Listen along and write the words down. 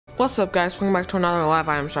What's up, guys? Welcome back to another live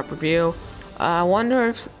item shop review. I wonder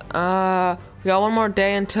if we got one more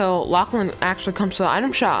day until Lachlan actually comes to the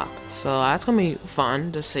item shop, so that's gonna be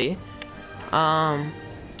fun to see. I'm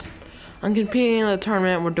competing in the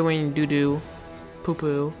tournament. We're doing doo-doo,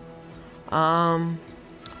 poo-poo. Got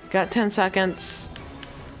 10 seconds.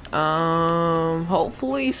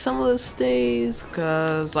 Hopefully some of this stays,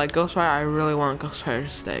 cause like Ghost Rider, I really want Ghost Rider to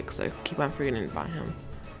stay, cause I keep on forgetting to buy him.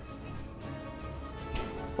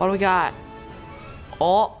 What do we got?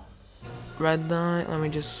 Oh, Red Knight. Let me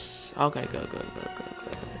just. Okay, good.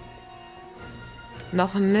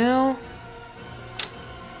 Nothing new.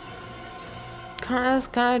 Kind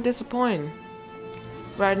of disappointing.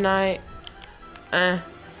 Red Knight. Never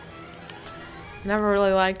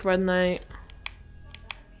really liked Red Knight.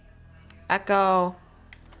 Echo.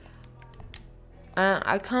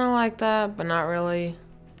 I kind of like that, but not really.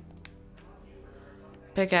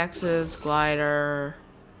 Pickaxes, glider.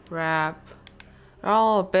 Wrap. They're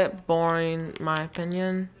all a bit boring, in my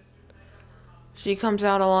opinion. She comes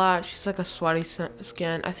out a lot. She's like a sweaty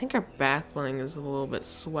skin. I think her back bling is a little bit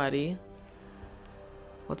sweaty.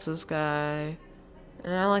 What's this guy?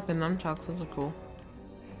 And I like the nunchucks. Those are cool.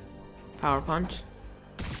 Power punch.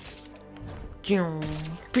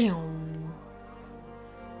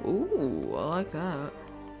 Ooh, I like that.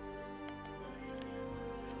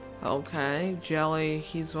 Okay, Jelly.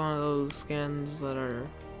 He's one of those skins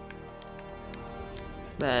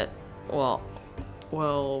that well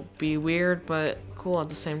will be weird but cool at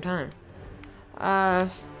the same time.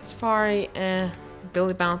 Safari and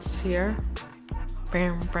Billy Bounce is here.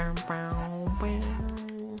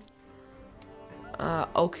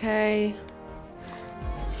 Okay.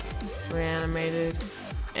 Reanimated.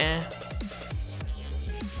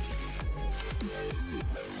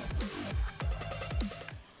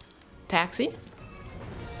 Taxi.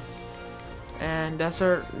 And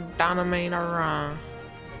Desert Dominator.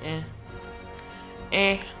 And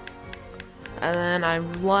then I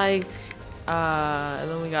like and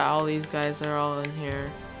then we got all these guys that are all in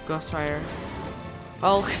here. Ghost Rider.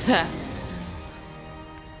 Oh, look at that.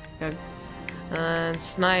 Good. And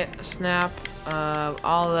Snap.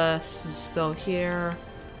 All this is still here.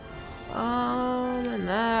 And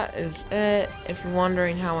that is it. If you're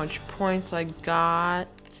wondering how much points I got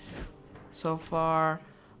so far,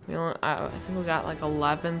 I think we got like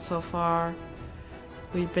 11 so far.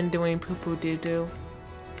 We've been doing poo-poo doo-doo.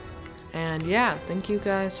 And yeah, thank you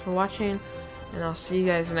guys for watching, and I'll see you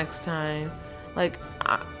guys next time. Like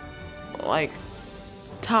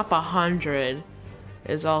top 100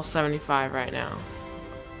 is all 75 right now.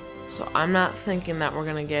 So I'm not thinking that we're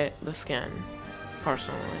gonna get the skin,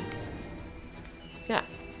 personally. Yeah,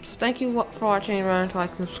 so thank you for watching. Remember to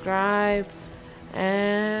like and subscribe,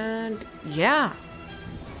 and yeah,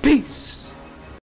 peace.